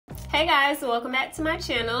Hey guys, welcome back to my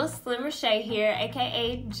channel. Slim Reshae here,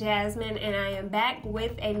 aka Jasmine, and I am back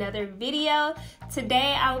with another video.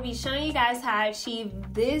 Today I will be showing you guys how I achieve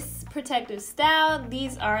this protective style.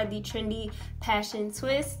 These are the trendy passion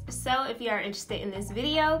twists. So if you are interested in this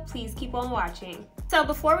video, please keep on watching. So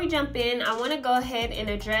before we jump in, I want to go ahead and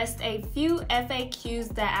address a few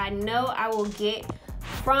FAQs that I know I will get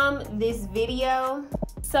from this video.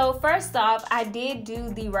 So first off, I did do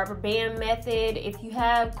the rubber band method. If you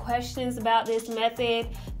have questions about this method,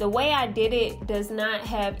 the way I did it does not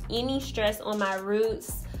have any stress on my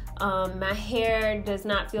roots. My hair does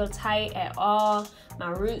not feel tight at all.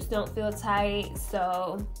 My roots don't feel tight.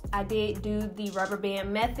 So I did do the rubber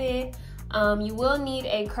band method. You will need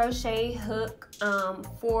a crochet hook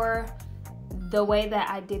for the way that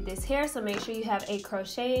I did this hair. So make sure you have a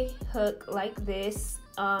crochet hook like this.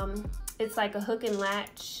 It's like a hook and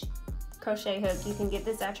latch crochet hook. You can get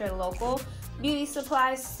this at your local beauty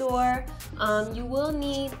supply store. You will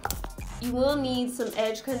need some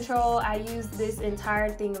edge control. I used this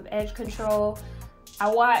entire thing of edge control.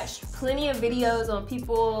 I watched plenty of videos on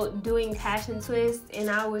people doing passion twists, and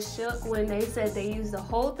I was shook when they said they used the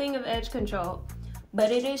whole thing of edge control.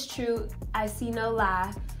 But it is true. I see no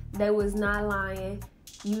lie. They was not lying.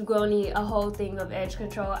 You gonna need a whole thing of edge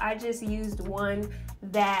control. I just used one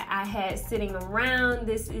that I had sitting around.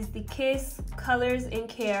 This is the Kiss Colors and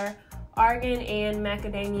Care Argan and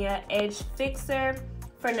Macadamia Edge Fixer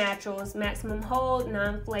for naturals, maximum hold,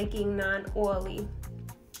 non-flaking, non-oily.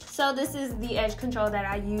 So this is the edge control that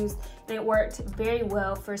I used, and it worked very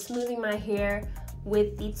well for smoothing my hair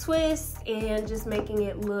with the twist and just making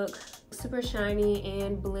it look super shiny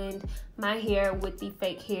and blend my hair with the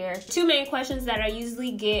fake hair. Two main questions that I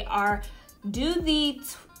usually get are, do the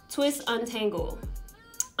twists untangle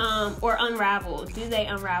or unravel? Do they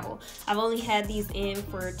unravel? I've only had these in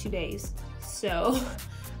for 2 days, so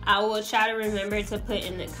I will try to remember to put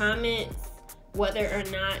in the comments whether or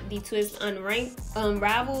not the twist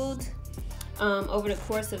unraveled over the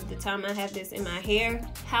course of the time I have this in my hair.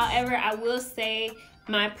 However, I will say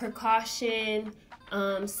my precaution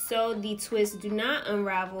so the twists do not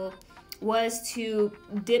unravel was to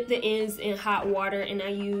dip the ends in hot water, and I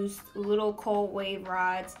used little cold wave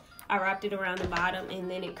rods. I wrapped it around the bottom, and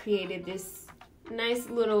then it created this nice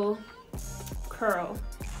little curl.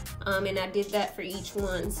 And I did that for each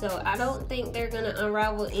one. So I don't think they're gonna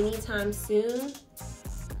unravel anytime soon,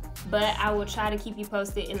 but I will try to keep you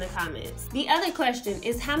posted in the comments. The other question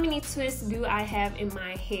is, how many twists do I have in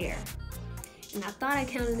my hair? And I thought I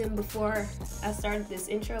counted them before I started this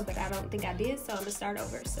intro, but I don't think I did, so I'm gonna start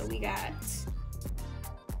over. So we got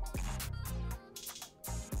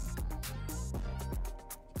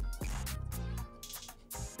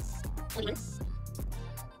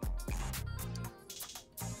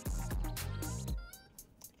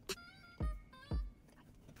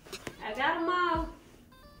I got them all.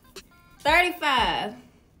 35.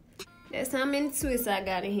 That's how many twists I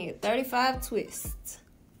got in here. 35 twists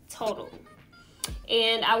total.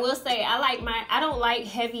 And I will say I don't like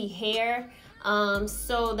heavy hair.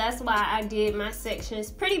 So that's why I did my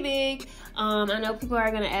sections pretty big. I know people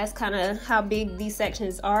are gonna ask kind of how big these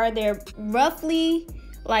sections are. They're roughly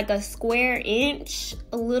like a square inch,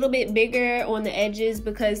 a little bit bigger on the edges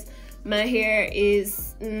because my hair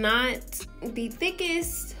is not the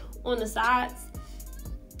thickest on the sides.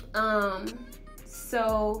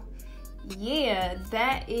 So yeah,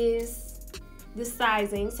 that is the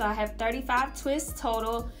sizing. So I have 35 twists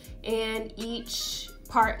total, and each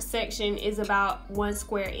part section is about 1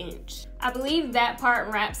 square inch. I believe that part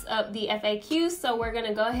wraps up the FAQ, so we're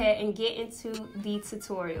gonna go ahead and get into the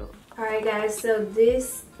tutorial. All right guys, so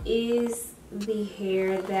this is the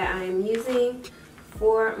hair that I am using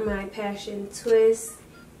for my passion twist.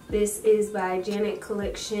 This is by Janet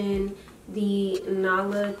Collection, the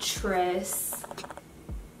Nala Tress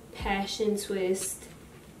Passion Twist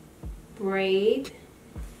braid.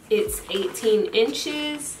 It's 18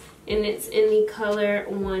 inches and it's in the color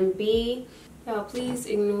 1B. Y'all, please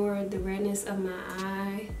ignore the redness of my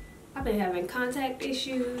eye. I've been having contact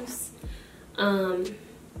issues.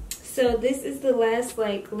 So this is the last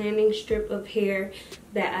like landing strip of hair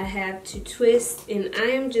that I have to twist, and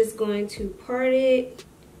I am just going to part it.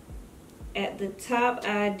 At the top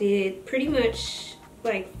I did pretty much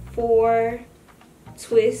like 4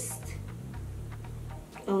 twists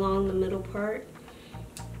along the middle part.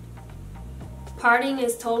 Parting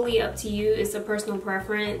is totally up to you. It's a personal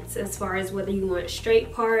preference as far as whether you want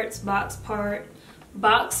straight parts, box parts,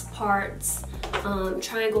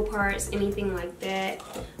 triangle parts, anything like that.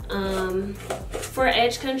 For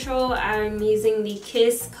edge control, I'm using the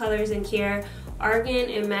Kiss Colors and Care Argan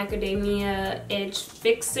and Macadamia Edge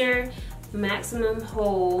Fixer Maximum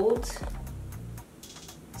Hold.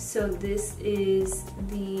 So this is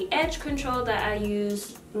the edge control that I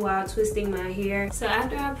use while twisting my hair. So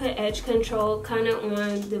after I put edge control kind of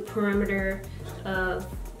on the perimeter of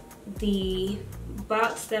the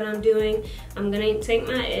box that I'm doing, I'm gonna take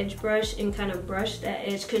my edge brush and kind of brush that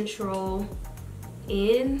edge control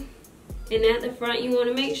in. And at the front, you want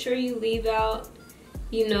to make sure you leave out,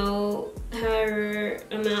 you know, however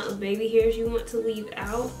amount of baby hairs you want to leave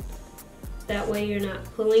out. That way you're not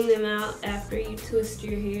pulling them out after you twist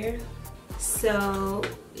your hair. So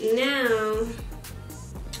now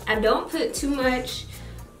I don't put too much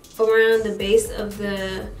around the base of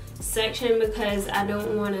the section because I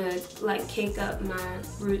don't want to like cake up my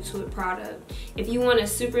roots with product. If you want a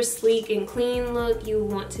super sleek and clean look, you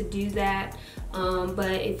want to do that.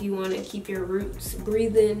 But if you want to keep your roots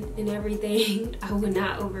breathing and everything, I would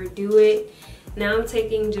not overdo it. Now I'm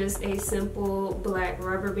taking just a simple black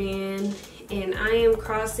rubber band and I am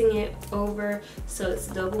crossing it over so it's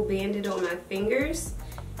double banded on my fingers.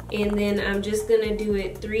 And then I'm just gonna do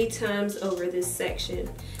it 3 times over this section.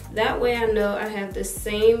 That way I know I have the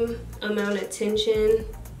same amount of tension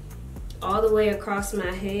all the way across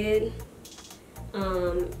my head,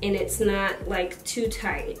 and it's not like too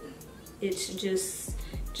tight. It's just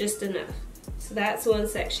enough. So that's one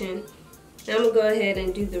section. Now I'm gonna go ahead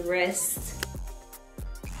and do the rest.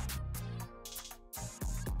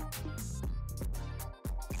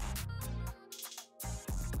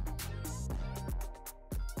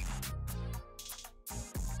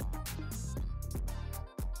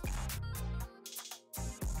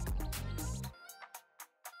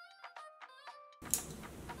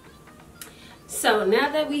 So now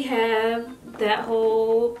that we have that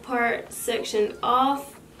whole part section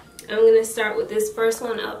off, I'm gonna start with this first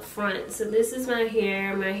one up front. So this is my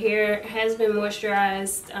hair. My hair has been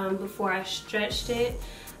moisturized before I stretched it.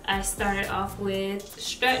 I started off with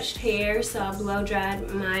stretched hair, so I blow dried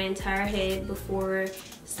my entire head before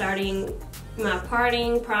starting my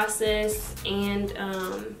parting process and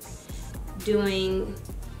doing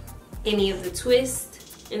any of the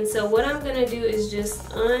twists. And so what I'm gonna do is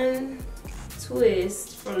just untwist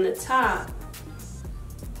from the top,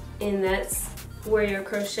 and that's where your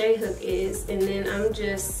crochet hook is, and then I'm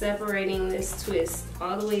just separating this twist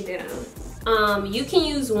all the way down. You can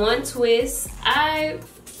use one twist. I,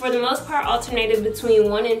 for the most part, alternated between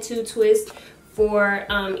 1 and 2 twists for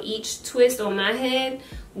each twist on my head.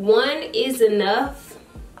 1 is enough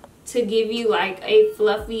to give you like a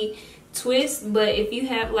fluffy twist, but if you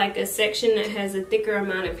have like a section that has a thicker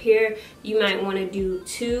amount of hair, you might want to do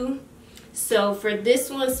 2. So for this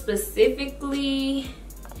one specifically,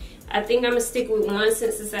 I think I'm gonna stick with 1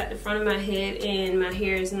 since it's at the front of my head and my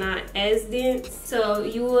hair is not as dense. So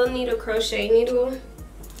you will need a crochet needle,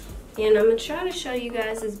 and I'm gonna try to show you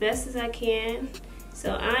guys as best as I can.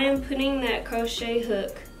 So I am putting that crochet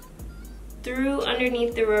hook through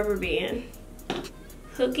underneath the rubber band,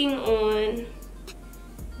 hooking on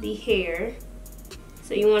the hair.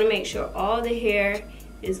 So you want to make sure all the hair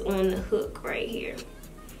is on the hook right here.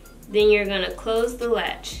 Then you're gonna close the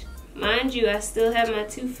latch. Mind you, I still have my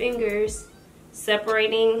 2 fingers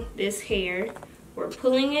separating this hair. We're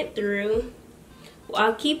pulling it through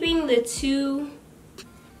while keeping the 2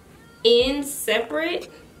 ends separate.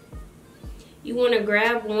 You want to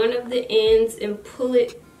grab one of the ends and pull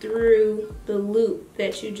it through the loop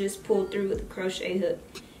that you just pulled through with the crochet hook.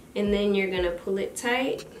 And then you're gonna pull it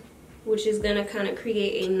tight, which is gonna kind of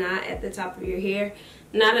create a knot at the top of your hair.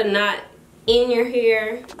 Not a knot in your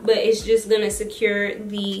hair, but it's just gonna secure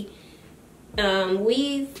the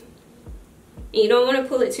weave. You don't want to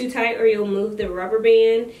pull it too tight or you'll move the rubber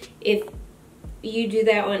band. If you do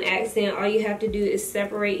that on accident, all you have to do is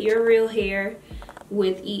separate your real hair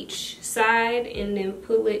with each side and then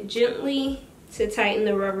pull it gently to tighten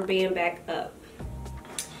the rubber band back up.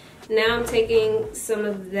 Now I'm taking some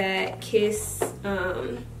of that Kiss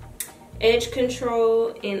edge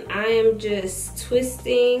control, and I am just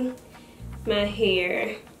twisting my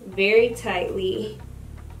hair very tightly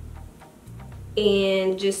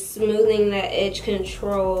and just smoothing that edge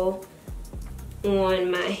control on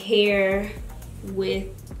my hair with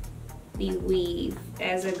the weave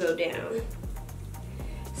as I go down.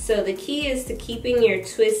 So the key is to keeping your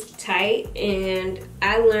twist tight, and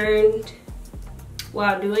I learned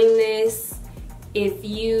while doing this, if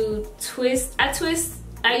you twist,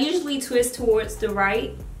 I usually twist towards the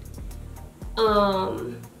right,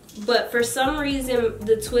 but for some reason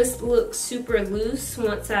the twist looks super loose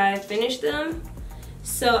once I finish them.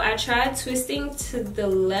 So I tried twisting to the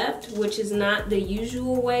left, which is not the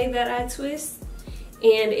usual way that I twist,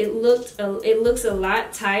 and it looks a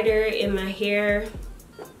lot tighter, and my hair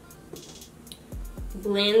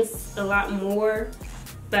blends a lot more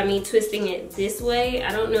by me twisting it this way.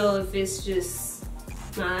 I don't know if it's just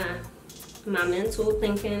my mental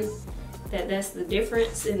thinking that that's the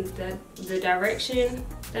difference in the direction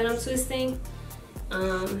that I'm twisting.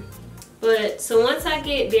 But so once I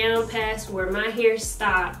get down past where my hair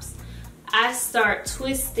stops, I start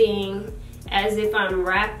twisting as if I'm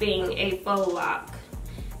wrapping a faux lock.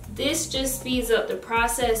 This just speeds up the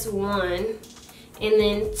process, 1, and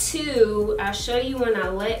then 2, I'll show you when I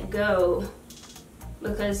let go,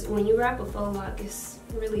 because when you wrap a faux lock, it's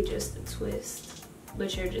really just a twist,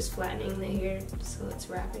 but you're just flattening the hair, so it's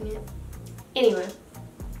wrapping it. Anyway,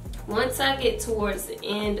 once I get towards the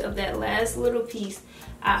end of that last little piece,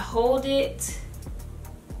 I hold it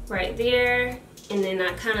right there, and then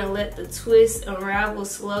I kind of let the twist unravel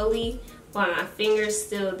slowly while my finger's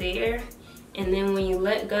still there. And then when you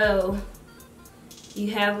let go,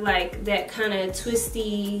 you have like that kind of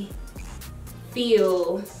twisty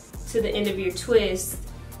feel to the end of your twist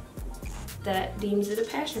that deems it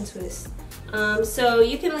a passion twist. So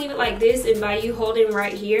you can leave it like this, and by you holding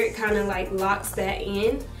right here, it kind of like locks that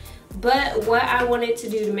in. But what I wanted to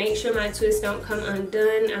do to make sure my twists don't come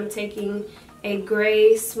undone, I'm taking a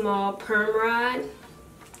gray small perm rod,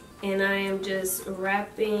 and I am just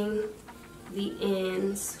wrapping the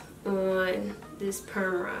ends on this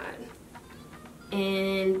perm rod.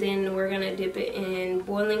 And then we're gonna dip it in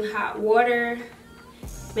boiling hot water.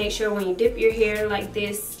 Make sure when you dip your hair like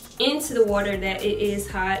this into the water that it is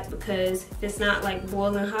hot, because if it's not like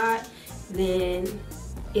boiling hot, then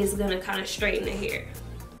it's gonna kind of straighten the hair.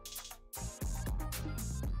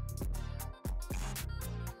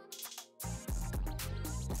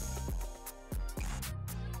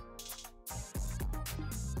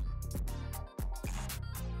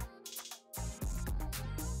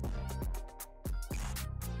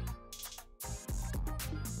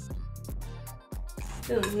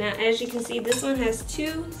 Now, as you can see, this one has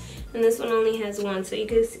 2 and this one only has 1, so you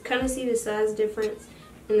can kind of see the size difference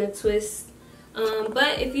in the twist.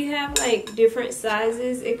 But if you have like different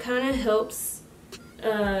sizes, it kind of helps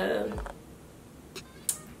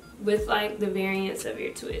with like the variance of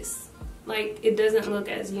your twist. Like, it doesn't look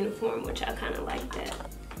as uniform, which I kind of like that.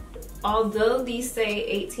 Although these say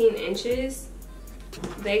 18 inches,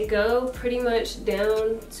 they go pretty much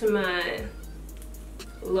down to my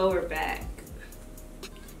lower back.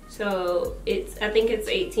 So I think it's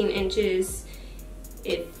 18 inches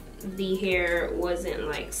if the hair wasn't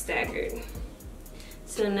like staggered.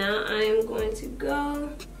 So now I'm going to go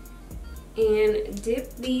and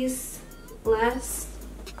dip these last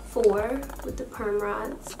 4 with the perm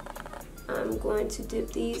rods. I'm going to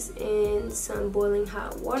dip these in some boiling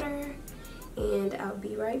hot water, and I'll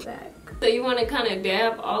be right back. So you want to kind of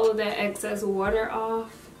dab all of that excess water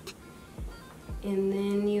off, and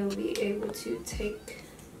then you'll be able to take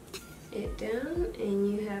it down,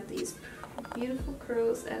 and you have these beautiful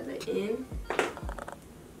curls at the end.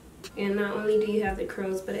 And not only do you have the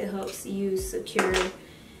curls, but it helps you secure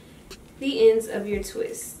the ends of your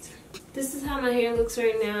twist. This is how my hair looks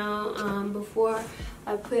right now before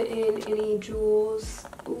I put in any jewels.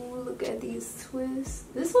 Ooh, look at these twists.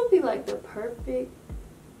 This would be like the perfect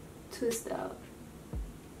twist out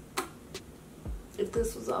if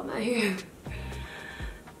this was all my hair.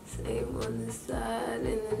 Same on this side,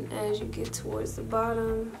 and then as you get towards the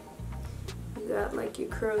bottom, you got like your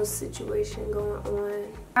curl situation going on.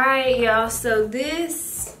 Alright y'all, so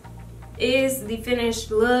this is the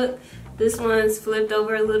finished look. This one's flipped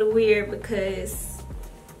over a little weird because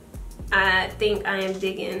I think I am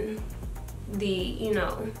digging the, you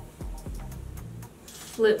know,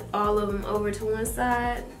 flip all of them over to one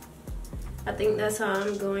side. I think that's how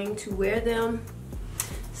I'm going to wear them.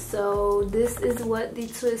 So this is what the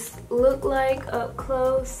twists look like up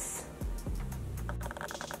close.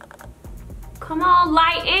 Come on,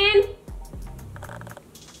 lighten.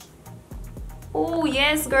 Oh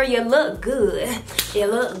yes, girl, you look good. You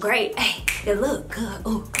look great. Hey, you look good.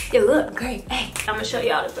 Oh, you look great. Hey, I'm gonna show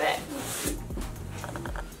y'all the back.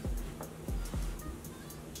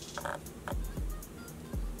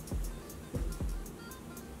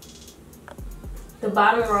 The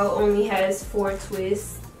bottom row only has 4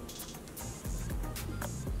 twists,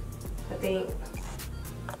 I think.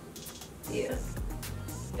 Yeah.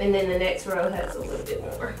 And then the next row has a little bit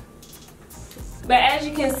more. But as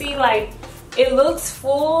you can see, like, it looks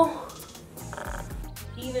full,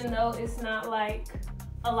 even though it's not like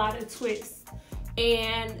a lot of twists.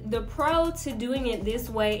 And the pro to doing it this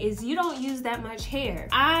way is you don't use that much hair.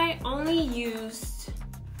 I only used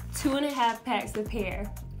 2.5 packs of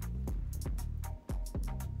hair.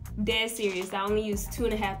 dead serious. I only use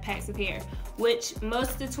 2.5 packs of hair, which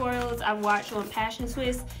most tutorials I've watched on passion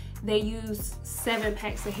twists, they use 7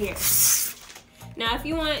 packs of hair. Now, if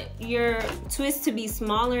you want your twist to be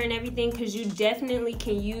smaller and everything, because you definitely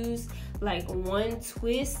can use like 1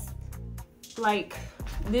 twist, like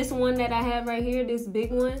this one that I have right here, this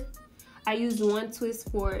big one, I used 1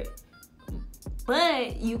 twist for it.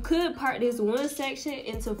 But you could part this one section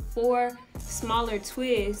into 4 smaller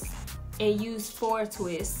twists and use 4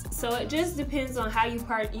 twists. So it just depends on how you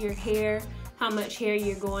part your hair, how much hair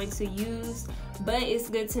you're going to use. But it's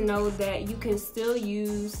good to know that you can still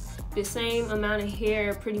use the same amount of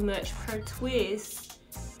hair pretty much per twist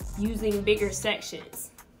using bigger sections.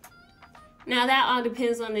 Now that all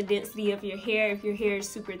depends on the density of your hair. If your hair is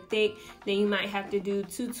super thick, then you might have to do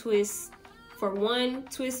 2 twists. For 1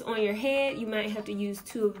 twist on your head, you might have to use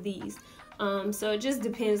 2 of these. So it just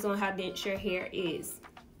depends on how dense your hair is.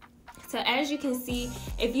 So as you can see,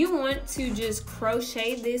 if you want to just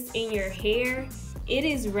crochet this in your hair, it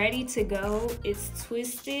is ready to go. It's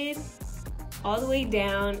twisted all the way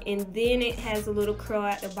down, and then it has a little curl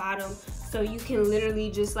at the bottom. So you can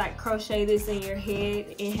literally just like crochet this in your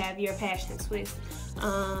head and have your passion twist,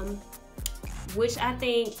 which I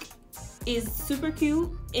think is super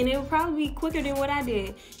cute, and it will probably be quicker than what I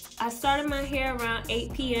did. I started my hair around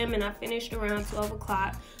 8 p.m. and I finished around 12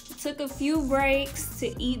 o'clock. Took a few breaks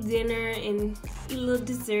to eat dinner and eat a little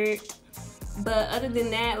dessert, but other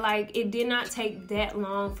than that, like, it did not take that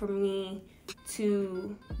long for me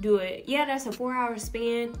to do it. Yeah, that's a 4-hour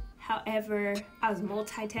span. However, I was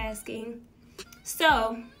multitasking.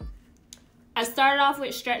 So I started off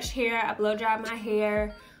with stretched hair. I blow dried my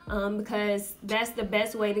hair because that's the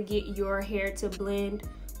best way to get your hair to blend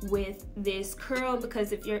with this curl,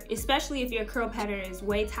 because especially if your curl pattern is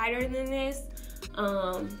way tighter than this,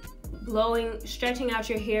 stretching out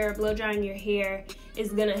your hair, blow drying your hair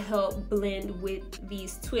is gonna help blend with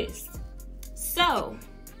these twists. So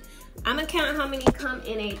I'm gonna count how many come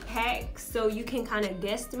in a pack so you can kind of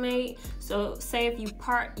guesstimate. So say if you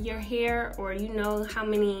part your hair, or you know how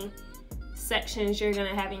many sections you're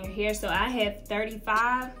gonna have in your hair. So I have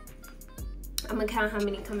 35. I'm gonna count how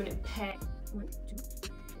many come in a pack. 1, 2, 3,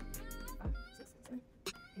 4, 5, 6, 7,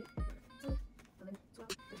 8, 9, 10, 11, 12,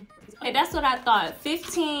 13, 14. Okay, that's what I thought.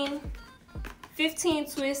 15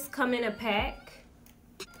 twists come in a pack.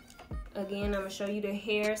 Again, I'm gonna show you the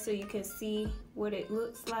hair so you can see what it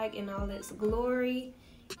looks like in all its glory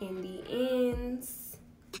in the ends.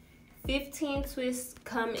 15 twists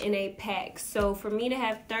come in a pack. So for me to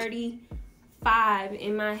have 35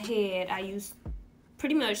 in my head, I use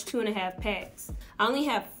pretty much 2.5 packs. I only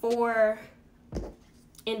have 4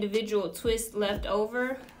 individual twists left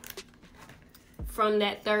over from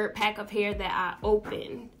that 3rd pack of hair that I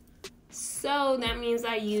opened. So that means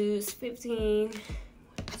I use 15,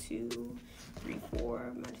 2, 3,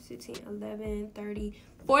 4, minus 15, 11, 30,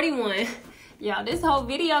 41. Y'all, this whole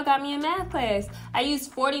video got me in math class. I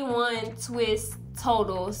used 41 twists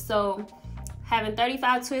total. So having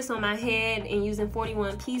 35 twists on my head and using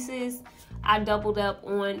 41 pieces, I doubled up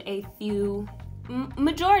on a few,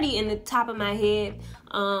 majority in the top of my head,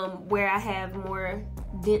 where I have more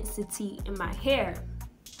density in my hair.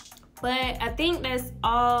 But I think that's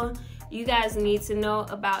all you guys need to know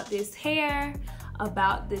about this hair,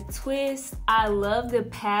 about the twist. I love the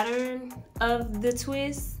pattern of the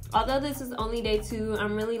twist. Although this is only day 2,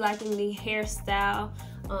 I'm really liking the hairstyle.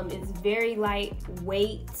 It's very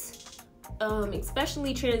lightweight,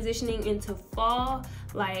 especially transitioning into fall.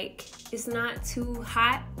 Like, it's not too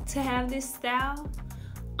hot to have this style,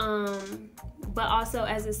 but also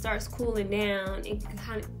as it starts cooling down, it can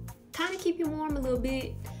kind of keep you warm a little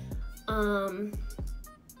bit.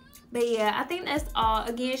 But yeah, I think that's all.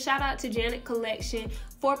 Again, shout out to Janet Collection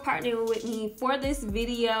for partnering with me for this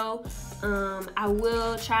video. I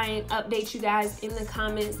will try and update you guys in the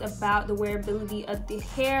comments about the wearability of the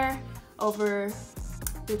hair over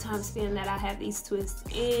the time span that I have these twists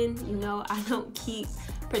in. You know, I don't keep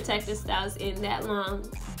protective styles in that long,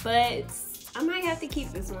 but I might have to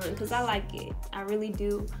keep this one because I like it. I really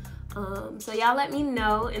do. So y'all let me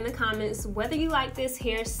know in the comments whether you like this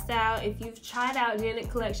hairstyle. If you've tried out Janet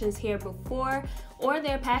Collection's hair before or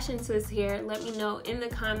their passion twist hair, let me know in the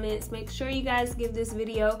comments. Make sure you guys give this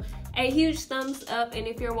video a huge thumbs up, and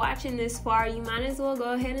if you're watching this far, you might as well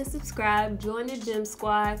go ahead and subscribe. Join the Gem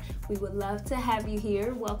Squad. We would love to have you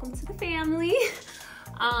here. Welcome to the family.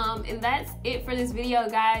 And that's it for this video,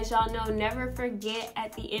 guys. Y'all know, never forget,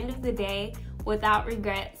 at the end of the day, without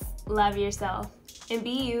regrets, love yourself and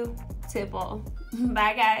be you. Tipple.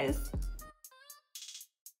 Bye, guys.